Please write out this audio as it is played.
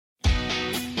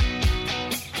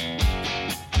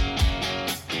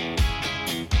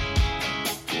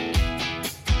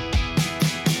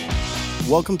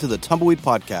Welcome to the Tumbleweed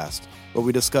Podcast, where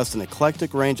we discuss an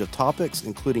eclectic range of topics,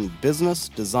 including business,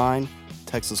 design,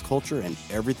 Texas culture, and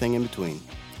everything in between.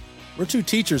 We're two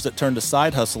teachers that turned a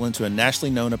side hustle into a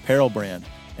nationally known apparel brand,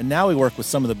 and now we work with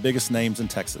some of the biggest names in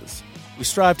Texas. We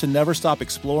strive to never stop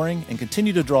exploring and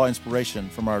continue to draw inspiration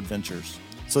from our adventures.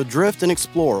 So drift and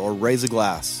explore or raise a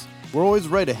glass. We're always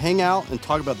ready to hang out and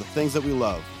talk about the things that we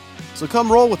love. So come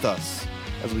roll with us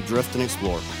as we drift and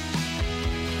explore.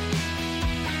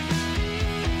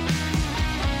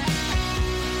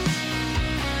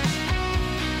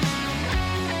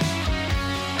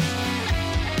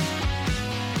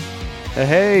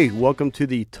 Hey, welcome to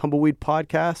the Tumbleweed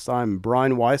Podcast. I'm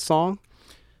Brian Wysong.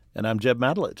 And I'm Jeb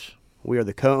Matulich. We are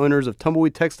the co-owners of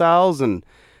Tumbleweed Textiles, and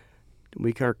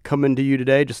we are coming to you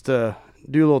today just to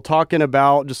do a little talking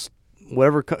about just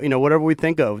whatever we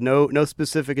think of. No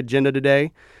specific agenda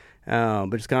today,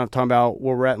 but just kind of talking about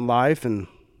where we're at in life and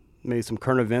maybe some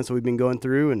current events that we've been going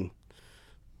through, and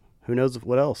who knows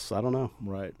what else. I don't know.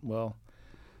 Right. Well,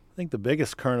 I think the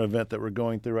biggest current event that we're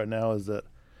going through right now is that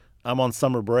I'm on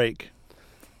summer break.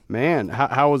 Man,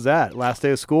 how was that? Last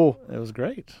day of school? It was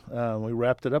great. We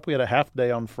wrapped it up. We had a half day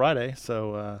on Friday,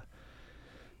 so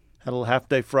had a little half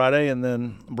day Friday, and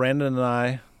then Brandon and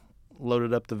I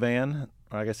loaded up the van.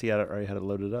 Or I guess he already had it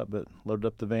loaded up, but loaded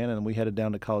up the van, and we headed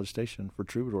down to College Station for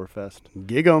Troubadour Fest.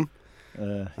 Gig 'em.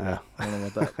 Yeah, I don't know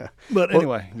about that. But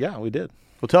anyway, yeah, we did.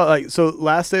 Well, so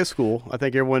last day of school, I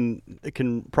think everyone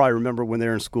can probably remember when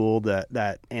they're in school,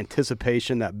 that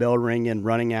anticipation, that bell ringing,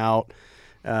 running out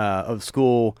of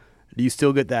school. Do you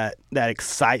still get that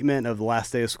excitement of the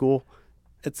last day of school?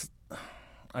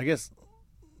 I guess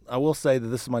I will say that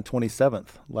this is my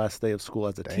 27th last day of school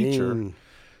as a teacher.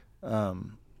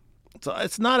 So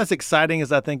it's not as exciting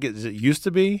as I think it used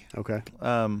to be. Okay.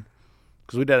 Because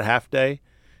we did a half day,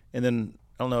 and then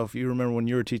I don't know if you remember when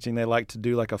you were teaching, they like to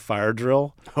do like a fire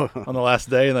drill on the last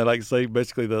day, and they like to say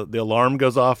basically the alarm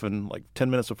goes off and like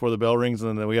 10 minutes before the bell rings,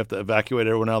 and then we have to evacuate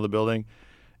everyone out of the building.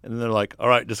 And then they're like, all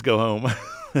right, just go home.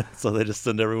 So they just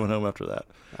send everyone home after that.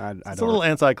 It's a little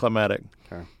anticlimactic.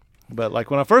 Okay. But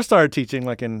like when I first started teaching,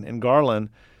 like in Garland,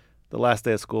 the last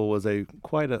day of school was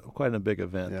quite a big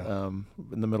event. Yeah.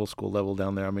 In the middle school level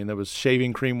down there. I mean, there was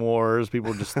shaving cream wars. People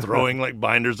were just throwing like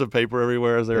binders of paper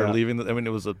everywhere as they were leaving.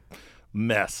 It was a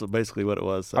mess. So basically what it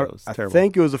was. So it was terrible. I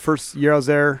think it was the first year I was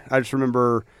there. I just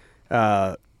remember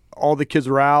all the kids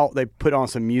were out. They put on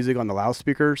some music on the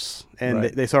loudspeakers, and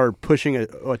they started pushing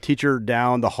a teacher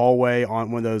down the hallway on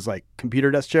one of those like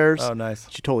computer desk chairs. Oh, nice.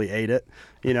 She totally ate it,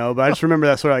 But I just remember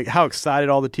that sort of like how excited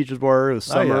all the teachers were. It was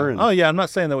summer. Oh yeah. I'm not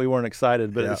saying that we weren't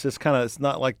excited, but it's just it's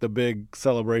not like the big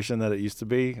celebration that it used to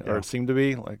be or it seemed to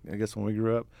be. Like I guess when we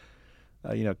grew up,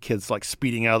 kids like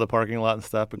speeding out of the parking lot and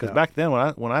stuff. Because back then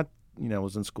when I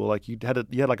was in school, like you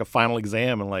had like a final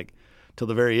exam and like till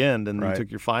the very end, and you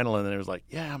took your final, and then it was like,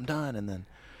 yeah, I'm done, and then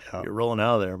you're rolling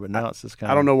out of there. But now it's just kind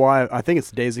of... I don't know why. I think it's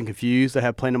Dazed and Confused I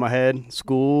have playing in my head.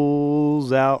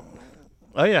 School's out.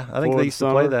 Oh, yeah. I think they used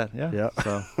to play that. Yeah.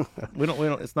 So we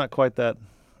don't, it's not quite that,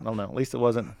 I don't know. At least it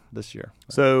wasn't this year.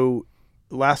 So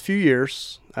last few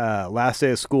years, last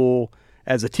day of school,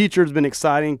 as a teacher, it's been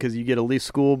exciting because you get to leave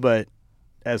school, but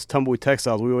as Tumbleweed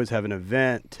Textiles, we always have an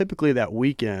event, typically that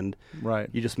weekend. Right.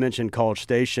 You just mentioned College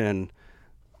Station.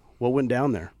 What went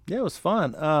down there? Yeah, it was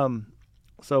fun.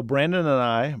 So Brandon,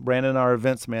 our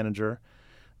events manager,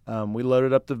 we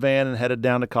loaded up the van and headed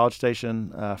down to College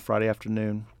Station Friday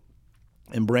afternoon.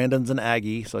 And Brandon's an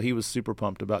Aggie, so he was super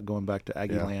pumped about going back to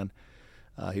Aggie land.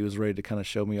 He was ready to kind of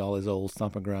show me all his old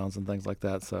stomping grounds and things like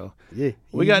that. So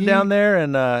we got down there,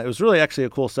 and it was really actually a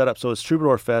cool setup. So it's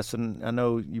Troubadour Fest, and I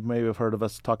know you may have heard of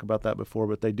us talk about that before,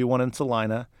 but they do one in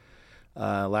Salina.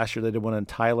 Last year they did one in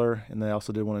Tyler, and they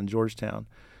also did one in Georgetown.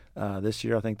 This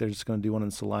year, I think they're just going to do one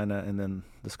in Salina and then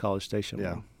this College Station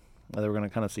one. They were going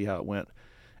to kind of see how it went.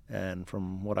 And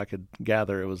from what I could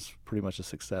gather, it was pretty much a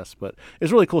success. But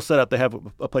it's a really cool setup. They have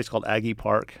a place called Aggie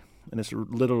Park, and it's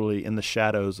literally in the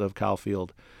shadows of Kyle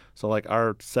Field. So, like,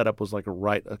 our setup was, like,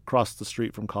 right across the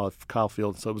street from Kyle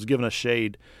Field. So it was giving us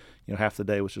shade, half the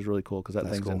day, which is really cool because that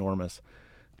thing's enormous.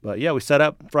 But, yeah, we set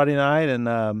up Friday night,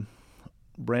 and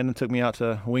Brandon took me out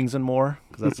to Wings and More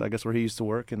because that's, I guess, where he used to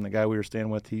work. And the guy we were staying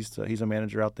with, he's a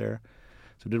manager out there.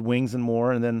 So we did Wings and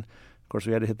More. And then, of course,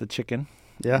 we had to hit the chicken.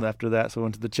 Yeah. And after that, so we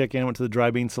went to the chicken, went to the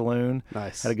dry bean saloon.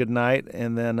 Nice. Had a good night.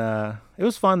 And then it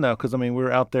was fun, though, because, we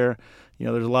were out there.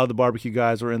 There's a lot of the barbecue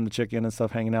guys were in the chicken and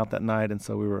stuff hanging out that night. And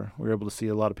so we were able to see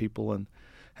a lot of people and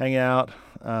hang out.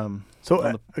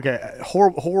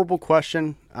 Horrible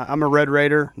question. I'm a Red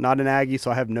Raider, not an Aggie,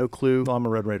 so I have no clue. Well, I'm a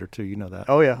Red Raider, too. You know that.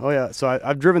 Oh, yeah. So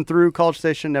I've driven through College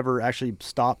Station, never actually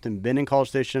stopped and been in College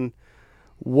Station.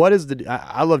 What is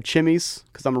I love chimneys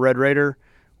because I'm a Red Raider.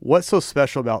 What's so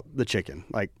special about the chicken?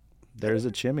 Like, there's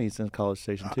a Chimneys in College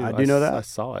Station too. I do know that. I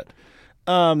saw it.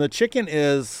 The chicken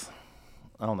is,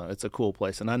 I don't know, it's a cool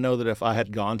place. And I know that if I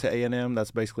had gone to A&M,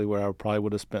 that's basically where I probably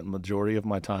would have spent the majority of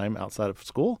my time outside of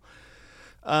school.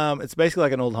 It's basically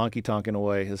like an old honky-tonk in a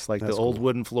way. It's like the old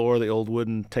wooden floor, the old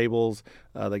wooden tables.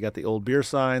 They got the old beer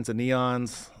signs, the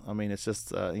neons. I mean, it's just,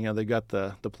 they got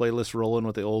the playlist rolling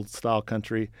with the old style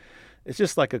country. It's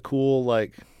just like a cool,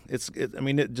 it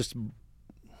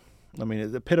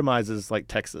epitomizes like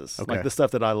Texas, like the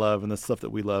stuff that I love and the stuff that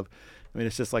we love. I mean,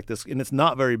 it's just like this, and it's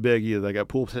not very big either. They got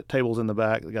pool tables in the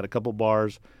back. They got a couple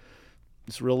bars.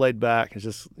 It's real laid back. It's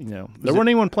just, there wasn't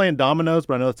anyone playing dominoes,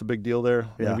 but I know it's a big deal there.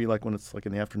 Yeah. Maybe like when it's like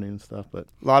in the afternoon and stuff. But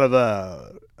a lot of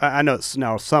I know it's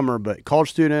now summer, but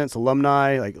college students,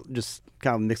 alumni, like just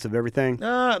kind of a mix of everything.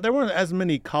 There weren't as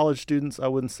many college students, I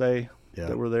wouldn't say, Yeah.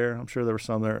 that were there. I'm sure there were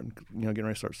some there, getting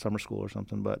ready to start summer school or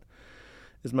something. But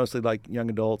it's mostly like young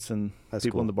adults and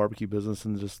people in the barbecue business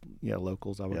and just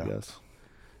locals, I would guess.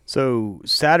 So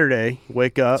Saturday,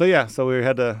 wake up. So we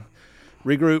had to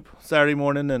regroup Saturday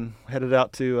morning and headed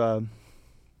out to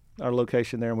our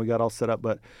location there, and we got all set up.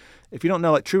 But if you don't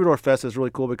know, like Troubadour Fest is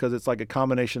really cool because it's like a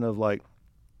combination of like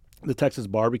the Texas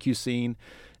barbecue scene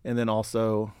and then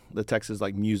also the Texas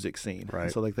like music scene.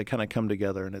 Right. So like they kind of come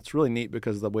together, and it's really neat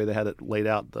because the way they had it laid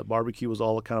out, the barbecue was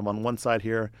all kind of on one side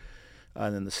here,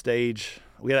 and then the stage.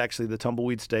 We had actually the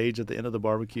Tumbleweed stage at the end of the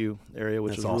barbecue area,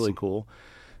 which was awesome. really cool.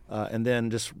 And then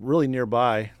just really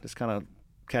nearby, just kind of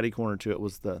catty corner to it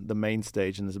was the main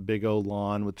stage, and there's a big old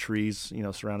lawn with trees,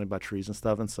 surrounded by trees and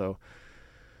stuff. And so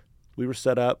we were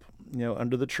set up,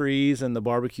 under the trees, and the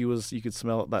barbecue was, you could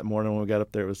smell it that morning when we got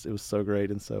up there. It was so great.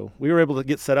 And so we were able to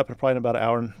get set up in probably about an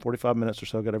hour and 45 minutes or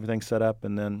so, got everything set up,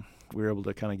 and then we were able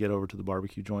to kind of get over to the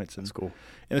barbecue joints. And that's cool.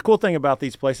 And the cool thing about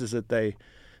these places is that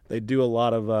they do a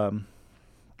lot of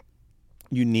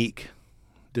unique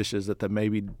dishes that they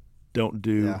maybe don't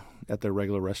do at their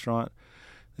regular restaurant.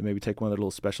 They maybe take one of their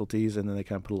little specialties and then they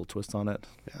kind of put a little twist on it.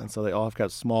 Yeah. And so they all have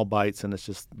got small bites, and it's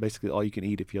just basically all you can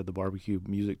eat if you have the barbecue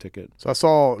music ticket. So I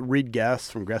saw Reed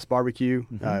Guest from Guest Barbecue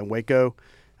in Waco.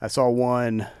 I saw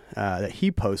one that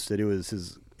he posted. It was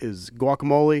his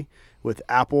guacamole with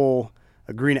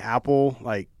a green apple,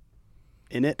 like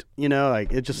in it.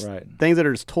 Like it's just things that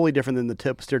are just totally different than the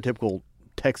stereotypical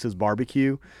Texas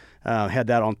barbecue. Had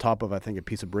that on top of, I think, a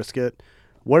piece of brisket.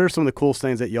 What are some of the coolest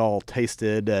things that y'all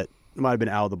tasted that might have been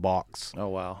out of the box? Oh,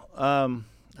 wow.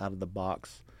 Out of the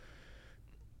box.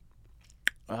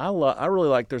 I really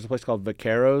like, there's a place called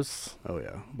Vaqueros. Oh,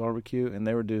 yeah. Barbecue, and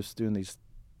they were just doing these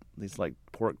like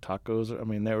pork tacos. I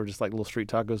mean, they were just like little street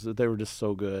tacos. They were just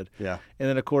so good. Yeah. And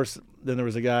then, of course, there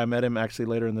was a guy, I met him actually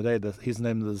later in the day. His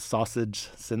name is Sausage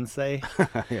Sensei.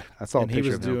 Yeah, I saw a picture of him. And he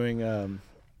was doing,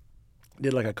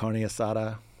 did like a carne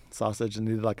asada sausage, and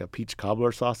he did like a peach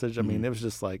cobbler sausage. I mean, it was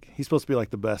just like, he's supposed to be like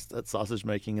the best at sausage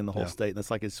making in the whole state. And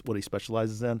that's like what he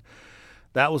specializes in.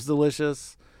 That was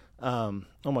delicious. Oh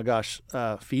my gosh.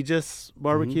 Fijis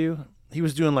barbecue. He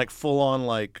was doing like full on,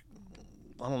 like,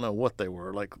 I don't know what they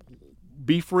were, like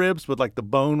beef ribs, but like the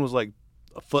bone was like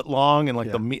a foot long, and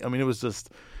like the meat. I mean, it was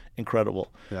just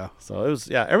incredible. Yeah. So it was,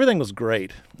 everything was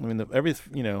great. I mean, the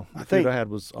food I had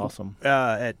was awesome.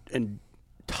 And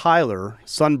Tyler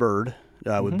Sunbird,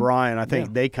 with Brian, I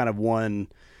think they kind of won.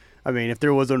 I mean, if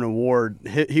there was an award,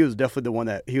 he was definitely the one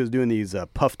that he was doing these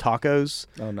puff tacos.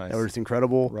 Oh, nice! That were just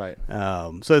incredible. Right.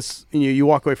 So it's you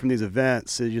walk away from these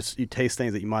events, you taste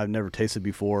things that you might have never tasted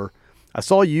before. I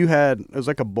saw you had, it was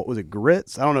like was it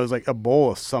grits? I don't know. It was like a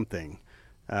bowl of something.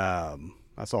 I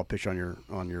saw a picture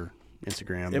on your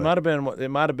Instagram. It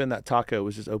might have been that taco. It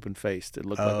was just open faced. It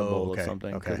looked like a bowl of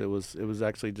something because it was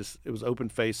actually it was open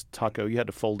faced taco. You had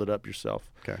to fold it up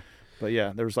yourself. Okay. But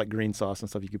yeah, there was like green sauce and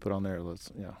stuff you could put on there.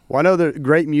 Well, I know the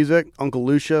great music. Uncle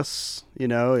Lucius,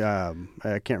 I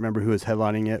can't remember who was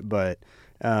headlining it, but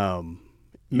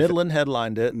Midland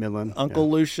headlined it. Uncle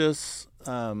Lucius,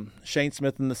 Shane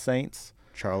Smith and the Saints,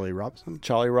 Charlie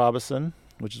Robinson,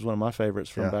 which is one of my favorites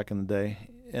from back in the day,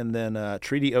 and then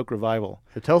Treaty Oak Revival.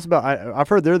 Tell us about. I've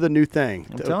heard they're the new thing.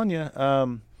 I'm telling you,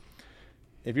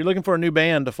 if you're looking for a new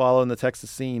band to follow in the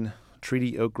Texas scene,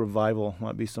 Treaty Oak Revival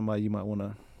might be somebody you might want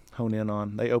to hone in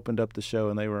on. They opened up the show,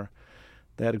 and they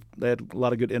had a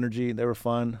lot of good energy. They were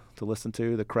fun to listen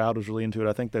to. The crowd was really into it.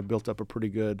 I think they built up a pretty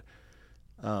good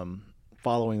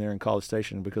following there in College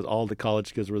Station because all the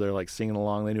college kids were there like singing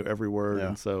along. They knew every word,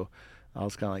 and so I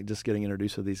was kind of like just getting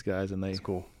introduced to these guys, and that's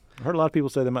cool. I heard a lot of people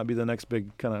say they might be the next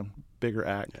bigger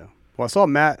act. Yeah. Well, I saw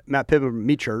Matt Pittman from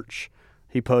Me Church.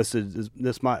 He posted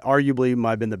this might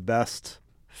have been the best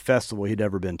festival he'd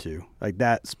ever been to. Like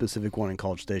that specific one in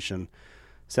College Station.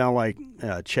 Sound like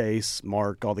Chase,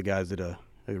 Mark, all the guys did a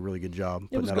really good job.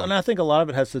 It was good, and I think a lot of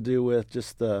it has to do with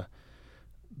just the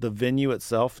venue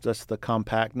itself, just the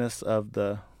compactness of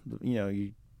it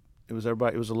was a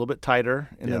little bit tighter,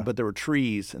 and then, but there were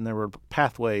trees and there were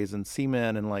pathways and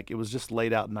cement, and like it was just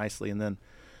laid out nicely. And then,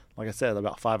 like I said,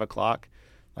 about 5 o'clock,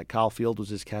 like Kyle Field was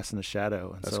just casting a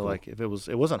shadow, and That's so cool. like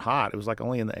it wasn't hot. It was like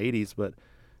only in the 80s, but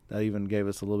that even gave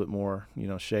us a little bit more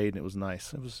shade, and it was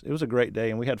nice. It was a great day,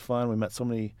 and we had fun. We met so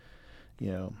many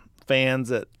fans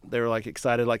that they were like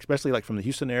excited, like especially like from the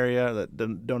Houston area that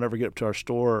don't ever get up to our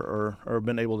store or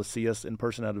been able to see us in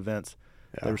person at events.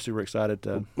 Yeah. They were super excited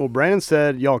to. Well, Brandon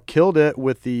said y'all killed it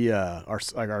with the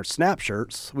our snap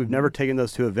shirts. We've never taken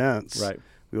those to events. Right.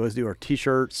 We always do our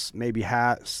T-shirts, maybe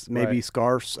hats, maybe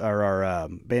scarves, or our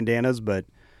bandanas. But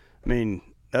I mean,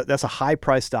 that's a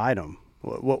high-priced item.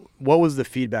 What was the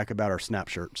feedback about our snap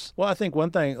shirts? Well, I think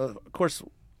one thing, of course,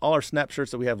 all our snap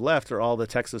shirts that we have left are all the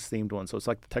Texas-themed ones. So it's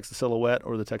like the Texas silhouette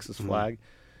or the Texas flag.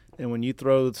 And when you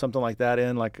throw something like that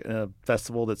in, like a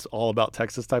festival that's all about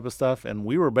Texas type of stuff, and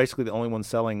we were basically the only ones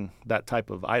selling that type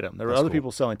of item. There were other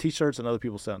people selling T-shirts and other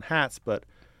people selling hats, but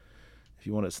if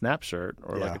you want a snap shirt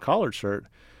or like a collared shirt,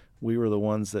 we were the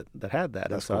ones that had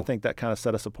that. And so I think that kind of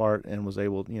set us apart and was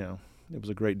able, it was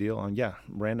a great deal. And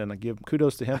Brandon, I give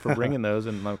kudos to him for bringing those,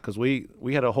 and because we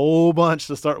had a whole bunch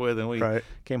to start with, and we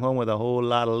came home with a whole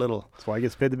lot of little. That's why he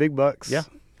gets paid the big bucks. Yeah,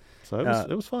 so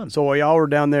it was fun. So while y'all were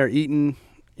down there eating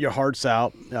your hearts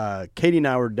out, Katie and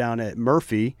I were down at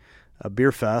Murphy, a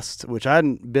beer fest, which I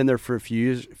hadn't been there for a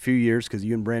few years because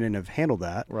you and Brandon have handled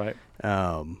that. Right.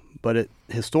 But it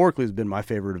historically has been my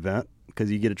favorite event because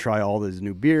you get to try all these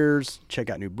new beers, check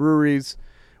out new breweries.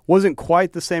 Wasn't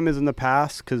quite the same as in the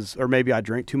past or maybe I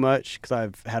drank too much because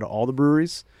I've had all the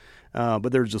breweries.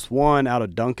 But there's just one out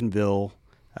of Duncanville,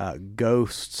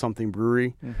 Ghost something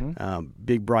brewery,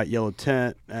 big bright yellow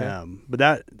tent. But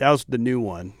that was the new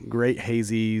one. Great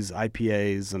hazies,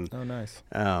 IPAs, and nice.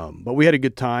 But we had a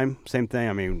good time. Same thing.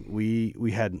 I mean,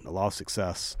 we had a lot of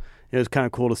success. It was kind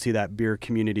of cool to see that beer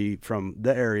community from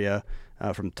the area,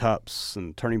 from Tups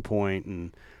and Turning Point,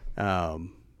 and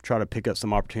try to pick up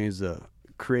some opportunities to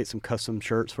create some custom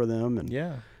shirts for them.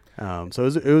 And so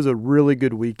it was a really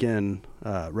good weekend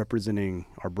representing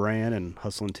our brand and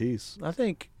Hustle and Tease. I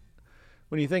think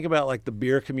when you think about like the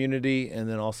beer community and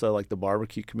then also like the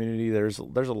barbecue community, there's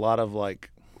a lot of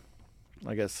like,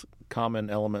 I guess, common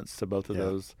elements to both of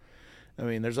those. I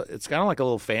mean, it's kind of like a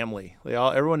little family.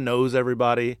 Everyone knows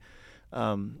everybody.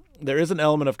 There is an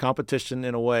element of competition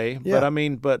in a way,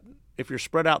 but if you're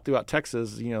spread out throughout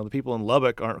Texas, the people in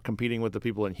Lubbock aren't competing with the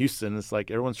people in Houston. It's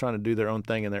like everyone's trying to do their own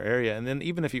thing in their area. And then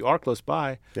even if you are close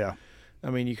by, I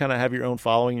mean, you kind of have your own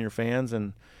following and your fans,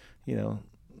 and,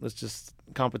 it's just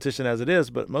competition as it is.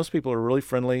 But most people are really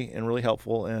friendly and really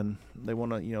helpful, and they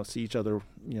want to, see each other,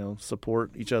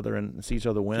 support each other and see each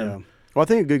other win. Yeah. Well, I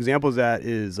think a good example of that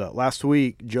is last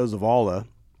week, Joe Zavala.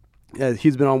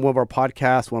 He's been on one of our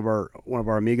podcasts, one of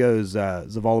our amigos,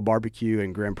 Zavala Barbecue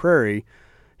in Grand Prairie.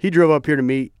 He drove up here to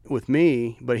meet with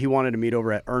me, but he wanted to meet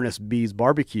over at Ernest B's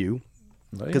Barbecue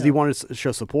because he wanted to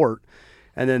show support.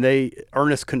 And then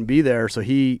Ernest couldn't be there, so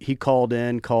he called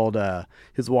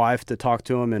his wife to talk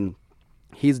to him, and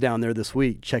he's down there this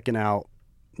week checking out,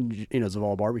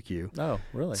 Zavala Barbecue. Oh,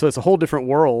 really? So it's a whole different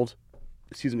world,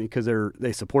 because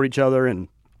they support each other, and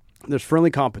there's friendly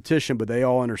competition, but they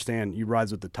all understand you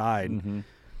rise with the tide,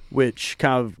 which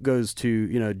kind of goes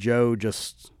to, Joe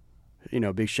just...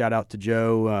 big shout out to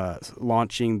Joe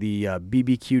launching the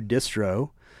BBQ distro.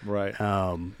 Right.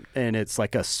 And it's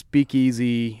like a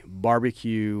speakeasy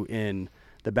barbecue in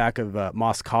the back of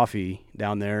Moss Coffee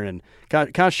down there. And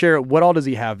kind of share what all does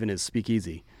he have in his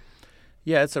speakeasy?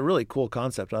 Yeah, it's a really cool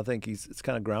concept. I think it's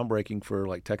kind of groundbreaking for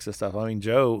like Texas stuff. I mean,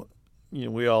 Joe,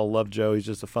 we all love Joe. He's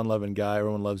just a fun-loving guy.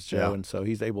 Everyone loves Joe. Yeah. And so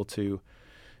he's able to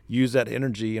use that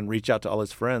energy and reach out to all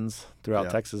his friends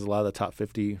throughout Texas, a lot of the top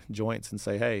 50 joints, and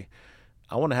say, hey,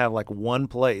 I want to have like one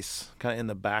place kind of in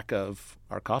the back of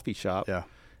our coffee shop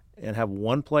and have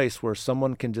one place where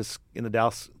someone can just in the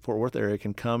Dallas-Fort Worth area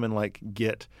can come and like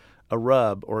get a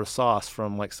rub or a sauce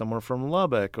from like somewhere from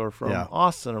Lubbock or from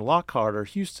Austin or Lockhart or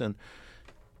Houston.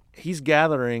 He's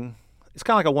gathering. It's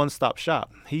kind of like a one-stop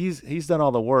shop. He's done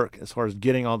all the work as far as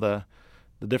getting all the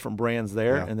different brands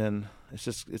there, and then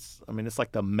it's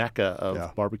like the mecca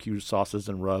of barbecue sauces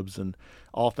and rubs and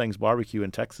all things barbecue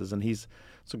in Texas. And it's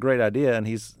a great idea, and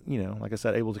he's like I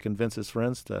said, able to convince his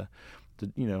friends to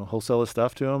wholesale his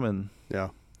stuff to him. And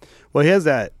well, he has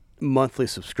that monthly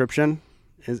subscription.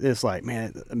 It's like,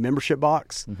 man, a membership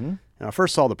box. And I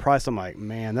first saw the price, I'm like,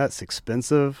 man, that's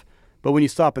expensive. But when you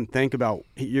stop and think about,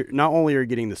 not only are you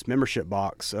getting this membership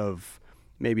box of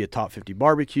maybe a top 50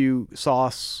 barbecue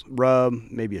sauce, rub,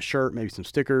 maybe a shirt, maybe some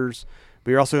stickers, but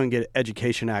you're also going to get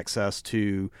education access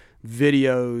to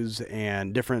videos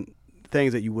and different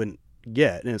things that you wouldn't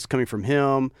get. And it's coming from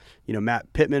him.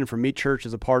 Matt Pittman from Meat Church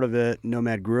is a part of it,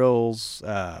 Nomad Grills,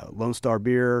 Lone Star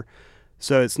Beer.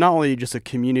 So it's not only just a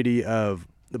community of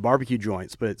the barbecue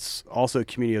joints, but it's also a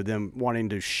community of them wanting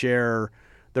to share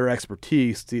their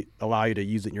expertise to allow you to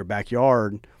use it in your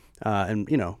backyard and,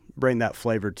 bring that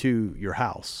flavor to your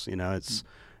house. It's,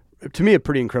 to me, a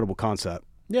pretty incredible concept.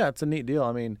 Yeah, it's a neat deal.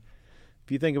 I mean,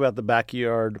 if you think about the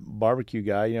backyard barbecue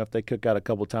guy, if they cook out a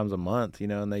couple times a month,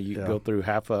 and they go through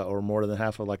or more than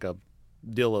half of like a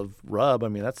deal of rub, I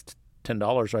mean, that's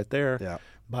 $10 right there. Yeah.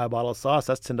 Buy a bottle of sauce,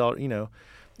 that's $10,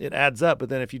 it adds up. But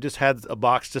then if you just had a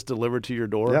box just delivered to your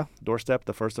doorstep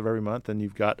the first of every month, and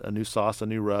you've got a new sauce, a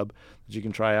new rub that you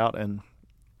can try out, and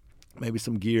maybe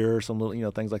some gear, some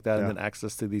little, things like that, and then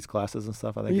access to these classes and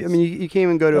stuff. I think. You can't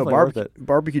even go to a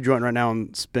barbecue joint right now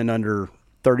and spend under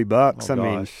 $30. Oh, I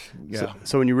mean,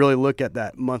 so when you really look at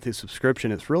that monthly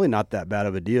subscription, it's really not that bad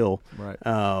of a deal. Right.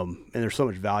 And there's so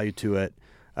much value to it.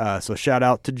 So shout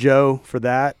out to Joe for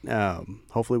that.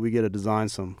 Hopefully we get to design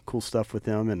some cool stuff with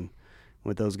him and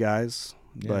with those guys.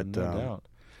 Yeah, no doubt.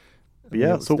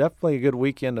 It's definitely a good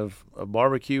weekend of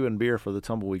barbecue and beer for the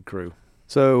Tumbleweed crew.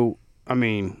 So, I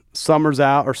mean, summer's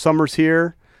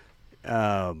here.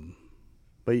 But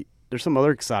there's some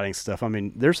other exciting stuff. I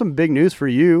mean, there's some big news for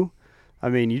you. I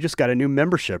mean, you just got a new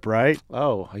membership, right?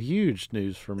 Oh, a huge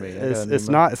news for me. It's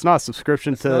not a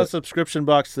subscription It's not a subscription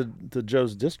box to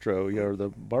Joe's Distro or the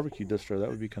barbecue distro. That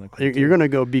would be kind of cool. You're going to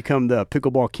go become the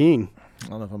pickleball king. I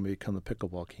don't know if I'm going to become the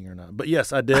pickleball king or not. But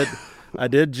yes, I did. I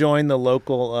did join the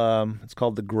local, it's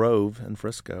called the Grove in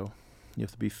Frisco. You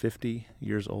have to be 50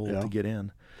 years old to get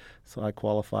in. So I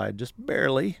qualified just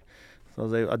barely.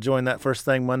 So I joined that first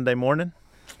thing Monday morning.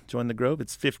 Joined the Grove.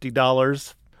 It's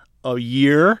 $50 a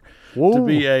year to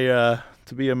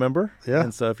be a member. Yeah.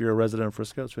 And so if you're a resident of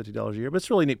Frisco, it's $50 a year. But it's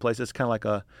a really neat place. It's kind of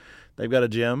like they've got a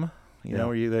gym,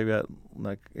 where they've got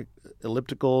like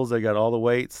ellipticals, they got all the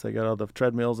weights, they got all the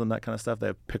treadmills and that kind of stuff. They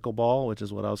have pickleball, which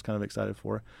is what I was kind of excited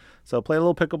for. So play a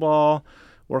little pickleball,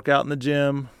 work out in the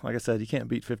gym. Like I said, you can't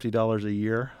beat $50 a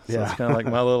year. So it's kind of like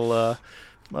my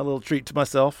little treat to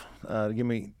myself, to get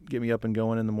me up and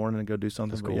going in the morning and go do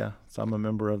something. That's cool. But yeah, so I'm a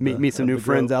member of meet some new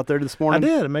friends out there this morning. I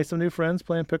did. I made some new friends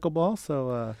playing pickleball.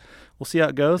 So we'll see how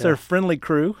it goes. They're a friendly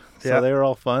crew, so they were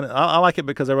all fun. I like it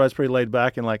because everybody's pretty laid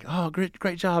back and like, oh,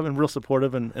 great job, and real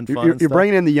supportive and fun. You're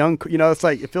bringing in the young. It's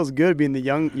like it feels good being the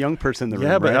young person in the room.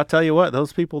 Yeah, but right? I'll tell you what,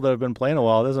 those people that have been playing a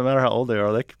while, it doesn't matter how old they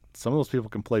are. Some of those people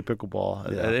can play pickleball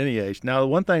at any age. Now, the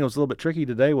one thing that was a little bit tricky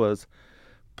today was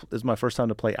my first time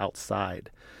to play outside.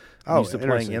 I'm used to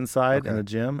playing inside in the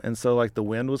gym, and so like the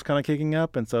wind was kind of kicking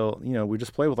up, and so we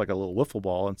just play with like a little wiffle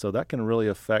ball, and so that can really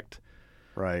affect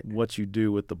what you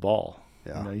do with the ball.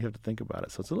 Yeah. You have to think about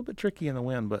it. So it's a little bit tricky in the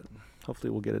wind, but hopefully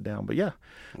we'll get it down. But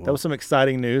that was some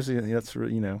exciting news. That's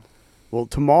Well,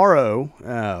 tomorrow,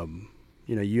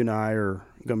 you and I are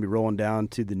going to be rolling down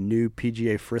to the new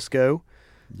PGA Frisco,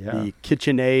 the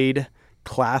KitchenAid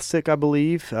Classic, I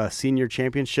believe, Senior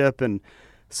Championship, and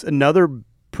another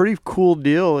pretty cool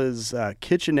deal is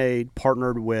KitchenAid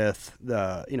partnered with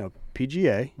the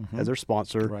PGA as their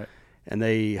sponsor, and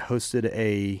they hosted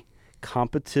a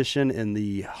competition in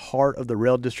the heart of the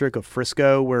rail district of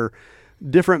Frisco where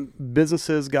different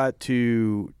businesses got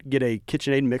to get a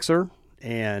KitchenAid mixer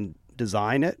and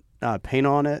design it, paint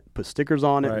on it, put stickers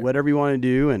on it, whatever you want to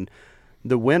do, and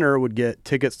the winner would get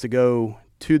tickets to go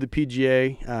to the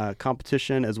PGA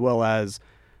competition, as well as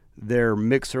their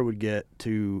mixer would get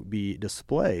to be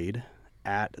displayed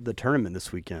at the tournament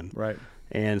this weekend. Right.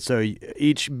 And so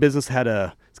each business had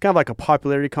it's kind of like a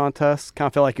popularity contest. Kind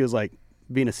of felt like it was like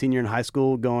being a senior in high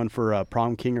school going for a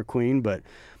prom king or queen. But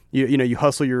you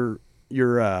hustle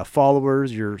your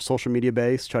followers, your social media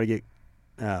base, try to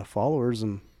get followers,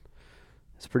 and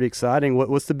it's pretty exciting.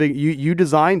 What's the big? You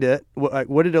designed it.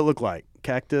 What did it look like?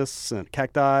 Cactus and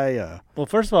cacti? Well,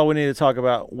 first of all, we need to talk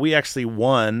about we actually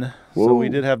won. Whoa. So we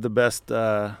did have the best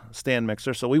stand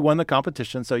mixer. So we won the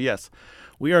competition. So yes,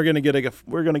 we are going to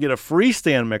get a free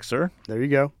stand mixer. There you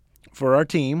go. For our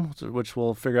team, which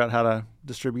we'll figure out how to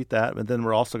distribute that. But then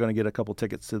we're also going to get a couple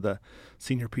tickets to the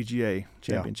Senior PGA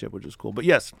Championship, which is cool. But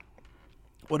yes,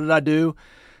 what did I do?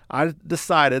 I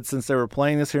decided, since they were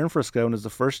playing this here in Frisco, and it's the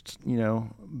first,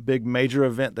 big major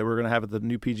event that we're going to have at the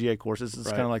new PGA course. This is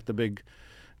kind of like the big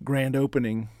grand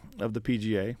opening of the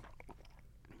PGA.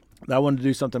 I wanted to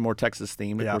do something more Texas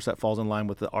themed. Of course, that falls in line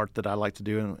with the art that I like to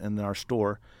do in our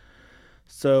store.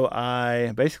 So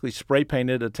I basically spray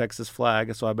painted a Texas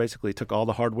flag. So I basically took all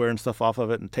the hardware and stuff off of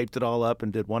it and taped it all up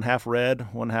and did one half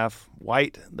red, one half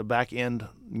white, the back end,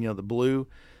 the blue,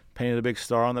 painted a big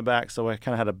star on the back. So I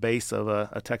kind of had a base of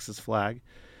a Texas flag.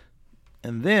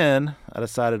 And then I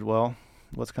decided, well,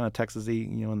 what's kind of Texas-y,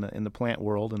 in the plant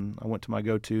world, and I went to my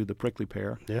go-to, the prickly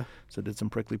pear. Yeah. So I did some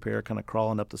prickly pear, kind of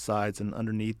crawling up the sides and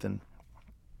underneath, and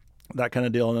that kind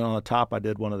of deal. And then on the top, I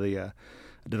did one of the, I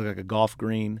did like a golf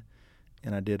green,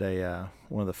 and I did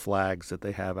one of the flags that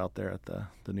they have out there at the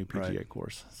new PGA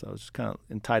course. So it's just kind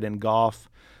of tied in golf,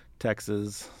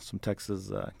 Texas, some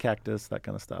Texas cactus, that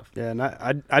kind of stuff. Yeah,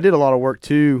 and I did a lot of work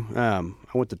too. I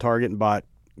went to Target and bought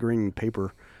green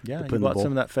paper. Yeah, you bought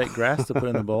some of that fake grass to put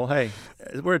in the bowl. Hey,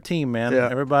 we're a team, man. Yeah.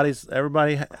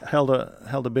 Everybody held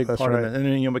a big That's part right. of it. And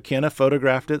then McKenna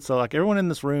photographed it, so like everyone in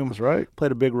this room That's right.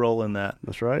 played a big role in that.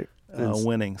 That's right.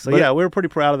 Winning. So yeah, we were pretty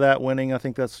proud of that winning. I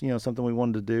think that's something we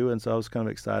wanted to do, and so I was kind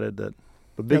of excited that.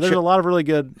 But there's a lot of really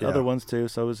good other ones too.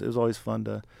 So it was always fun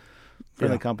to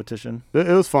in the competition. It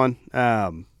was fun.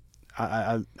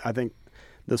 I think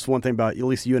this one thing about at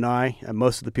least you and I, and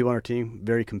most of the people on our team,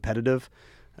 very competitive.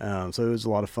 So it was a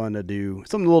lot of fun to do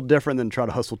something a little different than try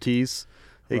to hustle tees.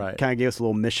 It kind of gave us a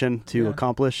little mission to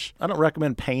accomplish. I don't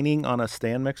recommend painting on a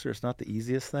stand mixer. It's not the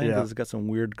easiest thing because Yeah. it's got some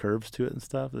weird curves to it and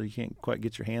stuff that you can't quite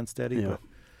get your hand steady. Yeah. But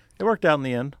it worked out in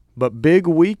the end. But big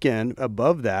weekend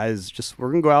above that is just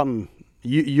we're going to go out and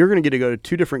you're going to get to go to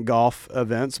 2 different golf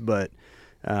events, but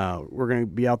we're going to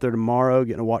be out there tomorrow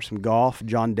getting to watch some golf.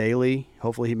 John Daly,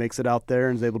 hopefully he makes it out there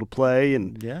and is able to play.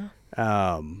 And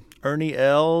Ernie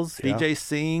Els, Vijay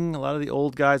Singh, a lot of the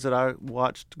old guys that I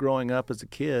watched growing up as a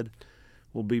kid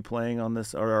will be playing on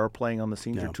this or are playing on the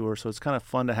senior tour. So it's kind of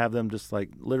fun to have them just like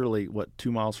literally 2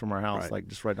 miles from our house, like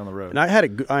just right down the road. And I had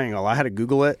to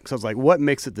Google it because I was like, what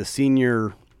makes it the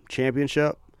senior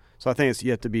championship? So I think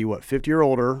you have to be 50 or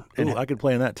older. And I could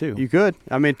play in that too. You could.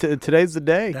 I mean, today's the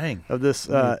day of this.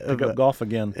 Pick up golf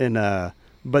again. And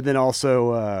but then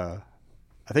also,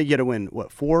 I think you got to win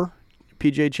 4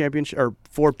 PGA Championship or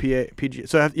 4 PGA.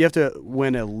 So you have to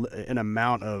win an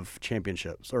amount of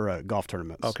championships or golf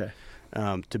tournaments. Okay.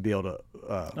 To be able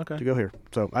to go here.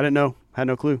 So I didn't know. Had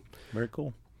no clue. Very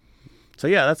cool. So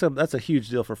yeah, that's a huge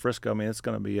deal for Frisco. I mean, it's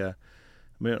going to be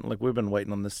we've been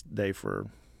waiting on this day for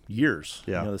years.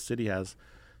 Yeah. The city has.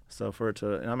 So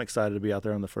and I'm excited to be out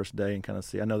there on the first day and kind of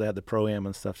see. I know they had the Pro-Am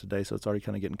and stuff today, so it's already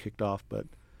kind of getting kicked off. But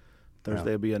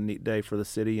Thursday will be a neat day for the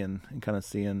city and kind of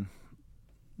seeing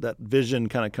that vision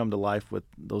kind of come to life with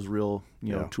those real,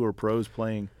 tour pros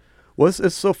playing. Well,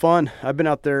 it's so fun. I've been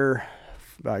out there,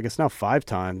 I guess now 5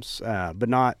 times, but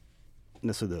not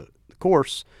necessarily the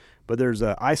course. But there's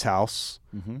an ice house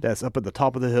that's up at the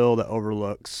top of the hill that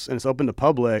overlooks, and it's open to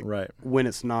public when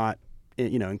it's not,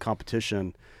 in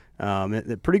competition.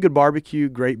 Pretty good barbecue,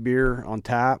 great beer on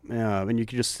tap, and you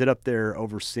can just sit up there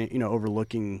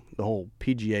overlooking the whole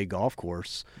PGA golf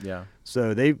course. Yeah.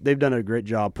 So they've done a great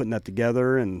job putting that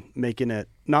together and making it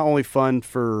not only fun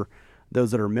for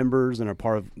those that are members and are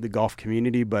part of the golf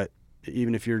community, but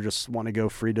even if you're just wanting to go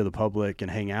free to the public and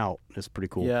hang out, it's pretty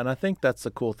cool. Yeah, and I think that's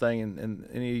a cool thing. And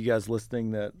any of you guys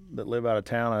listening that live out of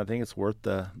town, I think it's worth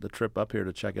the trip up here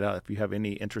to check it out if you have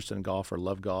any interest in golf or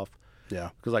love golf. Yeah,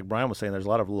 because like Brian was saying, there's a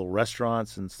lot of little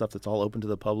restaurants and stuff that's all open to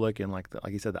the public, and like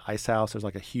you said, the ice house. There's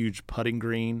like a huge putting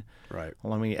green. Right. I don't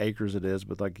know how many acres it is,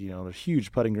 but there's a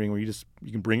huge putting green where you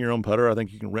can bring your own putter. I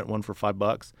think you can rent one for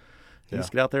 $5. You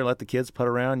just get out there, let the kids putt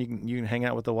around. You can hang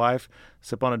out with the wife,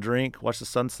 sip on a drink, watch the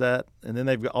sunset, and then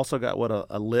they've also got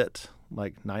a lit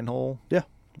 9-hole,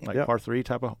 par 3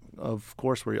 type of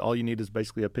course where all you need is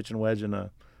basically a pitch and wedge and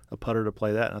a putter to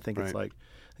play that. And I think it's I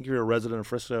think if you're a resident of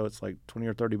Frisco, it's like $20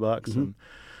 or $30, and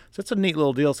so it's a neat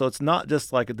little deal. So it's not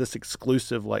just like this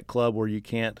exclusive club where you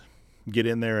can't get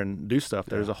in there and do stuff.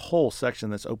 There's a whole section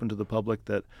that's open to the public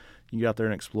that you can get out there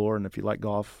and explore. And if you like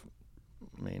golf,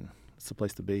 I mean, it's the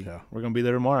place to be. Yeah. We're going to be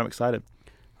there tomorrow. I'm excited.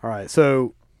 All right.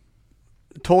 So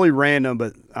totally random,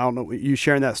 but I don't know. You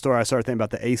sharing that story, I started thinking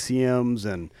about the ACMs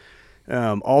and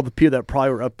all the people that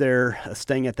probably were up there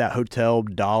staying at that hotel,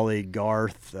 Dolly,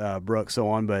 Garth, Brooke, so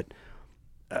on. But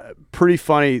pretty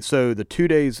funny. So the 2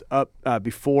 days up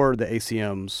before the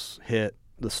ACMs hit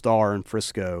the Star in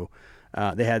Frisco,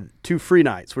 they had 2 free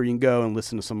nights where you can go and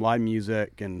listen to some live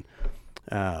music. And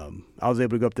I was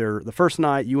able to go up there the first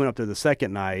night. You went up there the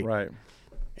second night. Right.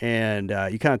 And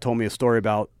you kind of told me a story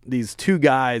about these 2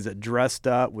 guys that dressed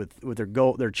up with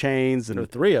their chains. And there were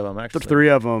 3 of them, actually. 3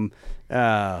 of them.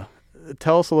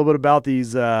 Tell us a little bit about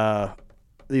these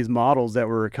models that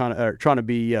were kind of trying to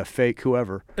be fake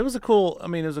whoever. It was a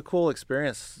cool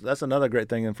experience. That's another great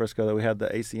thing in Frisco that we had the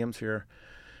ACMs here.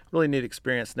 really neat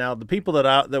experience. Now, the people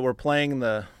that were playing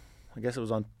I guess it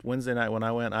was on Wednesday night when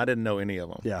I went, I didn't know any of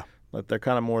them. Yeah. Like they're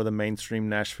kind of more the mainstream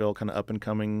Nashville kind of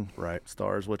up-and-coming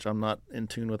stars, which I'm not in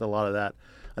tune with a lot of that.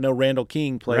 I know Randall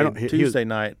King played Tuesday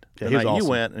night, the night you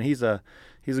went, and he's a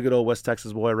good old West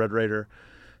Texas boy, Red Raider.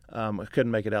 I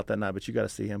couldn't make it out that night, but you got to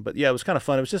see him. But yeah, it was kind of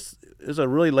fun. It was a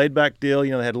really laid back deal.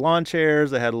 You know, they had lawn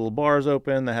chairs, they had little bars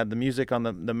open, they had the music on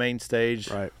the main stage,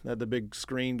 they had the big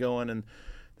screen going, and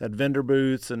they had vendor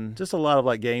booths and just a lot of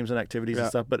like games and activities and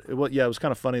stuff. But it was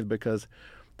kind of funny because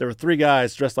there were 3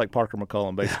 guys dressed like Parker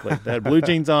McCollum, basically. They had blue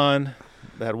jeans on,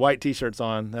 they had white T-shirts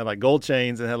on, they had like gold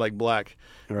chains, and had like black,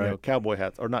 cowboy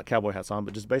hats, or not cowboy hats on,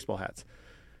 but just baseball hats.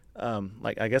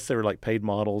 Like I guess they were like paid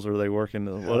models, or they work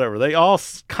in whatever. They all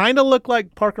kind of look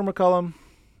like Parker McCollum,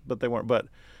 but they weren't. But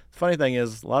the funny thing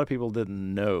is, a lot of people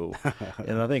didn't know,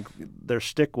 and I think their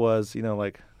shtick was,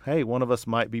 like, hey, one of us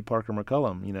might be Parker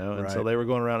McCollum, and so they were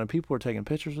going around and people were taking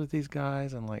pictures with these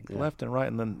guys and like left and right,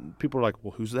 and then people were like,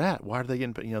 well, who's that? Why are they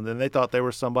getting? Then they thought they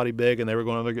were somebody big, and they were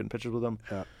going over there getting pictures with them.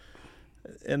 Yeah.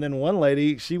 And then one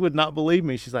lady, she would not believe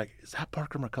me. She's like, "Is that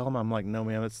Parker McCollum?" I'm like, "No,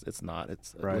 ma'am, it's not. It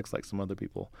looks like some other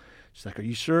people." She's like, "Are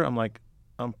you sure?" I'm like,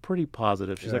 "I'm pretty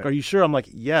positive." She's like, "Are you sure?" I'm like,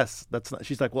 "Yes, that's not."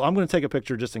 She's like, "Well, I'm going to take a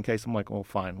picture just in case." I'm like, "Well,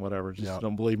 fine, whatever. Just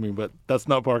don't believe me, but that's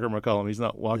not Parker McCollum. He's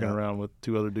not walking around with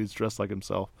 2 other dudes dressed like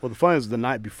himself." Well, the fun is the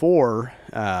night before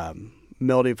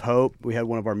Melody of Hope, we had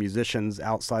one of our musicians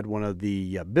outside one of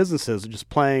the businesses just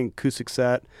playing acoustic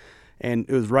set, and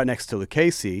it was right next to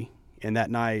Lucchese. And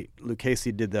that night,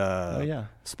 Lucchese did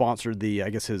sponsored the, I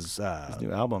guess his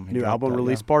new album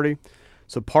release party.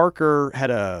 So Parker had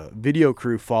a video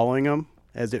crew following him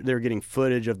as they were getting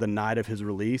footage of the night of his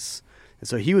release. And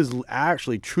so he was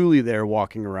actually truly there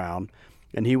walking around.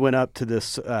 And he went up to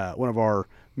this one of our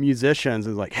musicians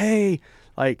and was like, "Hey,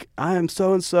 like I am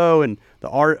so and so," and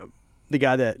the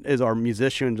guy that is our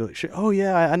musician was like, "Oh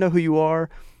yeah, I know who you are."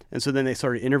 And so then they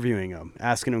started interviewing him,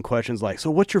 asking him questions like,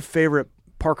 "So what's your favorite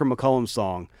Parker McCollum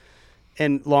song?"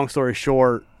 And long story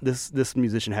short, this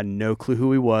musician had no clue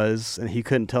who he was, and he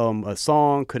couldn't tell him a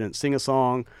song, couldn't sing a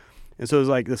song. And so it was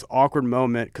like this awkward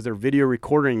moment because they're video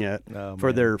recording it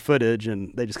for their footage,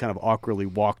 and they just kind of awkwardly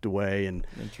walked away. And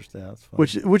interesting, that's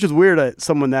funny. Which is weird that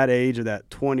someone that age, or that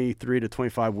 23 to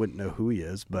 25, wouldn't know who he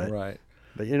is. But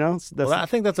But I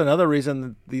think that's another reason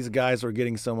that these guys are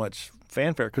getting so much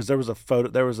fanfare, because there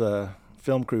was a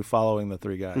film crew following the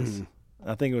 3 guys. Mm-hmm.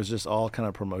 I think it was just all kind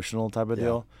of promotional type of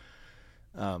deal.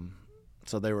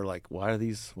 So they were like, why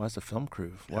is the film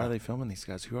crew? Why are they filming these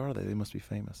guys? Who are they? They must be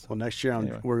famous. Well, next year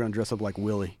we're going to dress up like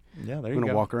Willie. Yeah, there you go. We're going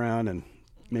to walk around and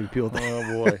maybe people.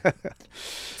 Oh, boy.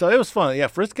 So it was fun. Yeah,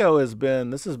 Frisco has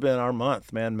been our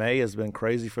month, man. May has been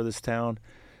crazy for this town.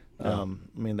 Yeah. I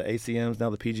mean, the ACMs,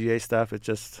 now the PGA stuff, this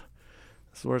is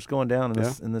where it's going down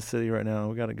in this city right now.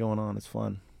 We got it going on. It's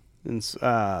fun. And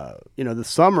the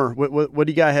summer. What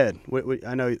do you got ahead?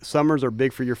 I know summers are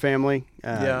big for your family.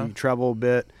 You travel a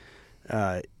bit,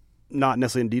 not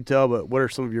necessarily in detail, but what are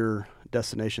some of your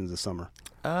destinations this summer?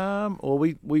 Well,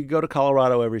 we go to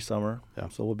Colorado every summer. Yeah.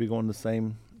 So we'll be going the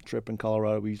same trip in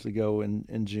Colorado. We usually go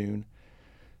in June,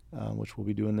 which we'll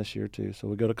be doing this year too. So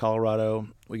we go to Colorado.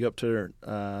 We go up to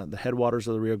the headwaters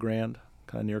of the Rio Grande,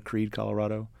 kind of near Creede,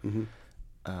 Colorado. Mm-hmm.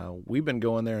 We've been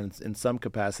going there in some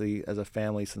capacity as a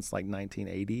family since like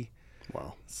 1980.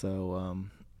 Wow. So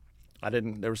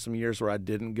there were some years where I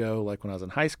didn't go, like when I was in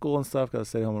high school and stuff, because I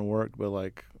stayed home and worked. But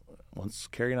like once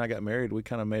Carrie and I got married, we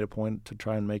kind of made a point to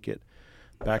try and make it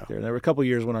back there. And there were a couple of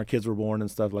years when our kids were born and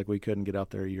stuff, like we couldn't get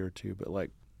out there a year or two. But like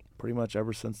pretty much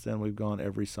ever since then, we've gone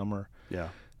every summer. Yeah.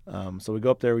 So we go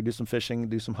up there, we do some fishing,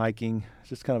 do some hiking. It's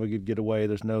just kind of a good getaway.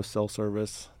 There's no cell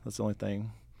service. That's the only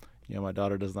thing. My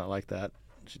daughter does not like that.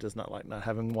 She does not like not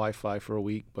having Wi-Fi for a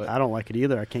week. But I don't like it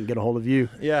either. I can't get a hold of you.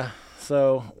 Yeah.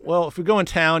 So, well, if we go in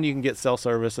town, you can get cell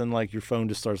service, and like your phone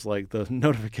just starts, like the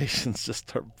notifications just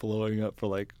start blowing up for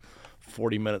like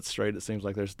 40 minutes straight. It seems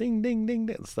like there's ding, ding, ding,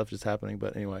 ding, stuff just happening.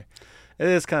 But anyway, it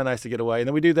is kind of nice to get away. And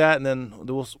then we do that, and then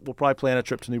we'll probably plan a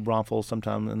trip to New Braunfels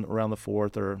sometime around the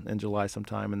 4th or in July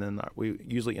sometime. And then we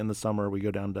usually in the summer we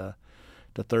go down to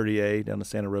 30A, down to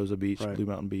Santa Rosa Beach, Blue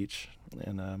Mountain Beach,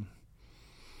 and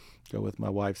go with my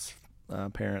wife's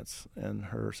parents and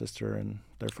her sister and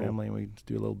their family, and we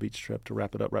do a little beach trip to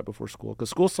wrap it up right before school. Because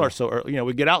school starts so early.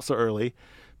 We get out so early,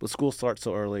 but school starts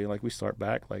so early. Like we start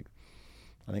back, like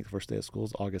I think the first day of school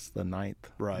is August the 9th.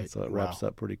 Right. And so it wraps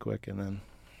up pretty quick. And then,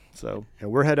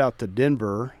 we're head out to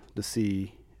Denver to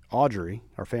see Audrey,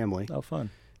 our family. Oh, fun.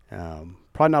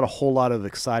 Probably not a whole lot of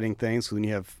exciting things, because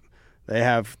when they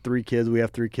have 3 kids, we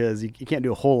have 3 kids. You can't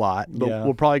do a whole lot, but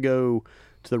we'll probably go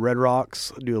to the Red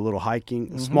Rocks, do a little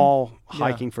hiking, small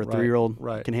hiking for a 3-year-old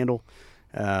can handle.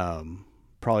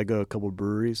 Probably go to a couple of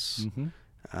breweries.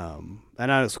 And I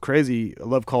know it's crazy. I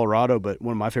love Colorado, but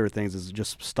one of my favorite things is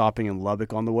just stopping in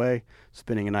Lubbock on the way,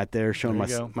 spending a night there, showing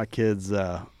my kids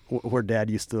where Dad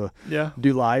used to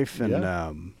do life.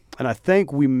 And I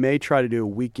think we may try to do a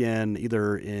weekend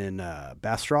either in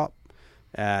Bastrop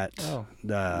at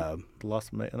the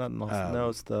Lost Pines.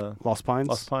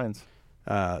 Lost Pines.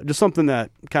 Just something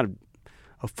that kind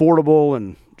of affordable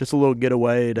and just a little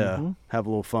getaway to have a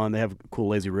little fun. They have a cool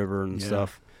lazy river and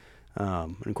stuff.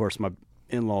 And of course, my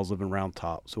in-laws live in Round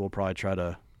Top, so we'll probably try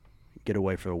to get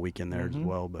away for a weekend there as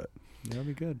well. But that'll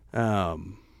be good.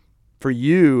 For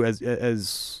you, as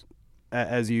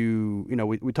you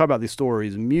we talk about these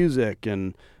stories, music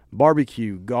and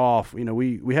barbecue, golf.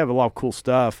 We have a lot of cool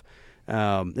stuff,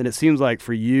 and it seems like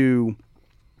for you,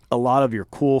 a lot of your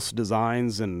cool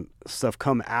designs and stuff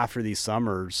come after these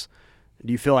summers.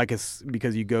 Do you feel like it's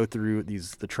because you go through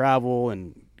the travel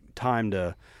and time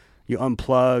to you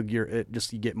unplug?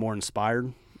 You get more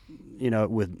inspired,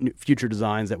 with future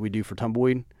designs that we do for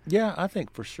Tumbleweed. Yeah, I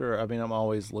think for sure. I mean, I'm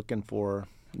always looking for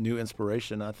new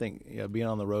inspiration. I think being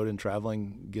on the road and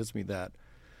traveling gives me that,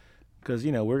 because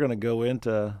we're going to go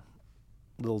into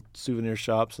little souvenir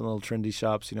shops and little trendy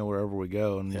shops, wherever we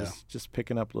go, and just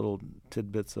picking up little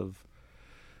tidbits of,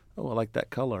 I like that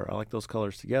color. I like those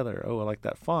colors together. I like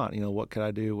that font. What could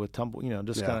I do with kind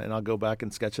of, and I'll go back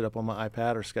and sketch it up on my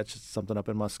iPad or sketch something up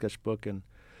in my sketchbook, and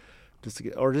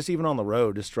just even on the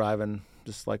road, just driving,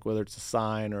 just like whether it's a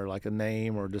sign or like a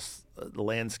name or just the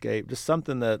landscape, just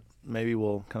something that maybe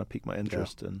will kind of pique my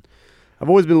interest. And I've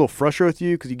always been a little frustrated with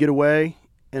you because you get away,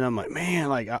 and I'm like, man,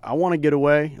 like I want to get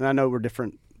away, and I know we're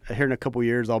different. Here in a couple of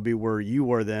years, I'll be where you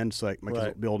were then, so like my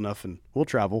kids will be old enough and we'll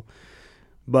travel.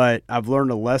 But I've learned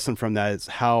a lesson from that is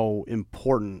how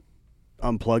important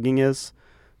unplugging is.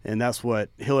 And that's what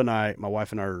Hill and I, my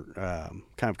wife and I are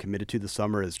kind of committed to this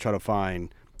summer, is try to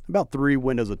find about 3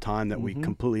 windows of time that we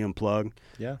completely unplug.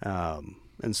 Yeah.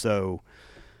 And so,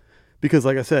 because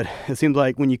like I said, it seems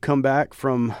like when you come back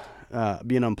from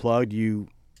being unplugged, you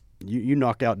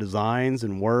knock out designs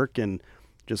and work, and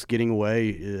just getting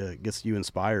away gets you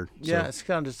inspired. Yeah, it's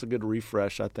kind of just a good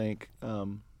refresh, I think.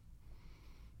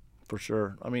 For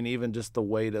sure. I mean, even just the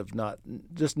weight of not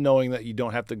just knowing that you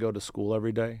don't have to go to school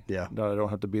every day. Yeah. That I don't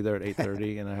have to be there at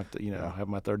 8:30, and I have to, have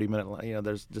my 30-minute.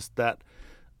 There's just that.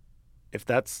 If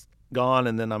that's gone,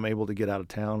 and then I'm able to get out of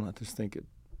town, I just think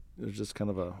there's just kind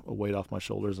of a weight off my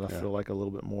shoulders, and I feel like a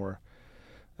little bit more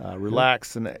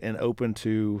relaxed and open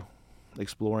to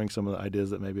exploring some of the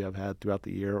ideas that maybe I've had throughout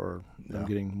the year or I'm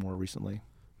getting more recently.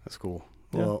 That's cool.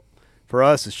 Yeah. Well, for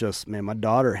us, it's just, man, my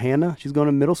daughter, Hannah, she's going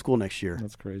to middle school next year.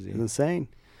 That's crazy. It's insane.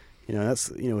 That's,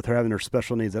 with her having her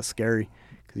special needs, that's scary.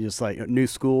 Because you just like new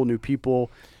school, new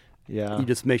people. Yeah. You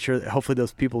just make sure that hopefully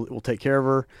those people will take care of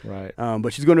her. Right.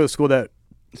 But she's going to a school that,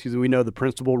 we know the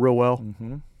principal real well.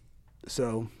 Mm-hmm.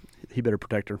 So he better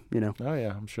protect her, Oh,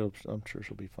 yeah. I'm sure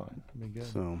she'll be fine. It'll be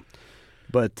good. So,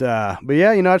 but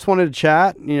yeah, I just wanted to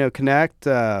chat, connect.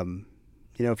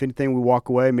 If anything, we walk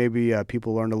away, maybe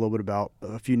people learned a little bit about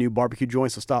a few new barbecue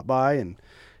joints to stop by. And,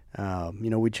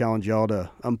 we challenge y'all to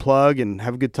unplug and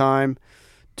have a good time.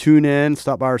 Tune in,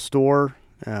 stop by our store,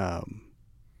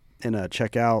 and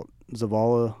check out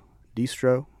Zavala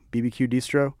Distro, BBQ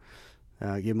Distro.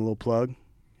 Give them a little plug.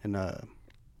 And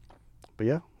but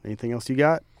yeah, anything else you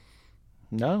got?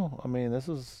 No, I mean, it's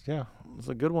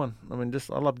a good one. I mean,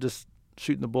 I love just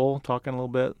shooting the bull, talking a little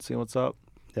bit, seeing what's up.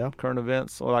 Yeah. Current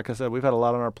events. Well, like I said, we've had a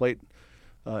lot on our plate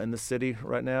in the city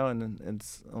right now, and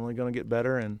it's only going to get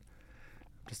better. And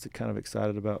just kind of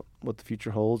excited about what the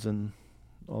future holds and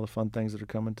all the fun things that are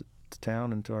coming to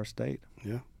town and to our state.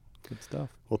 Yeah. Good stuff.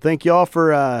 Well, thank y'all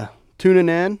for tuning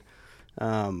in.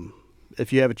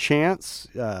 If you have a chance,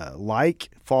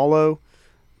 follow,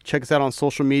 check us out on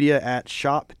social media at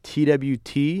Shop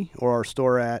TWT or our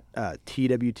store at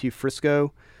TWT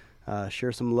Frisco.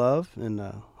 Share some love, and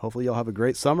hopefully y'all have a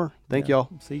great summer. Thank y'all.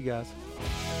 See you guys.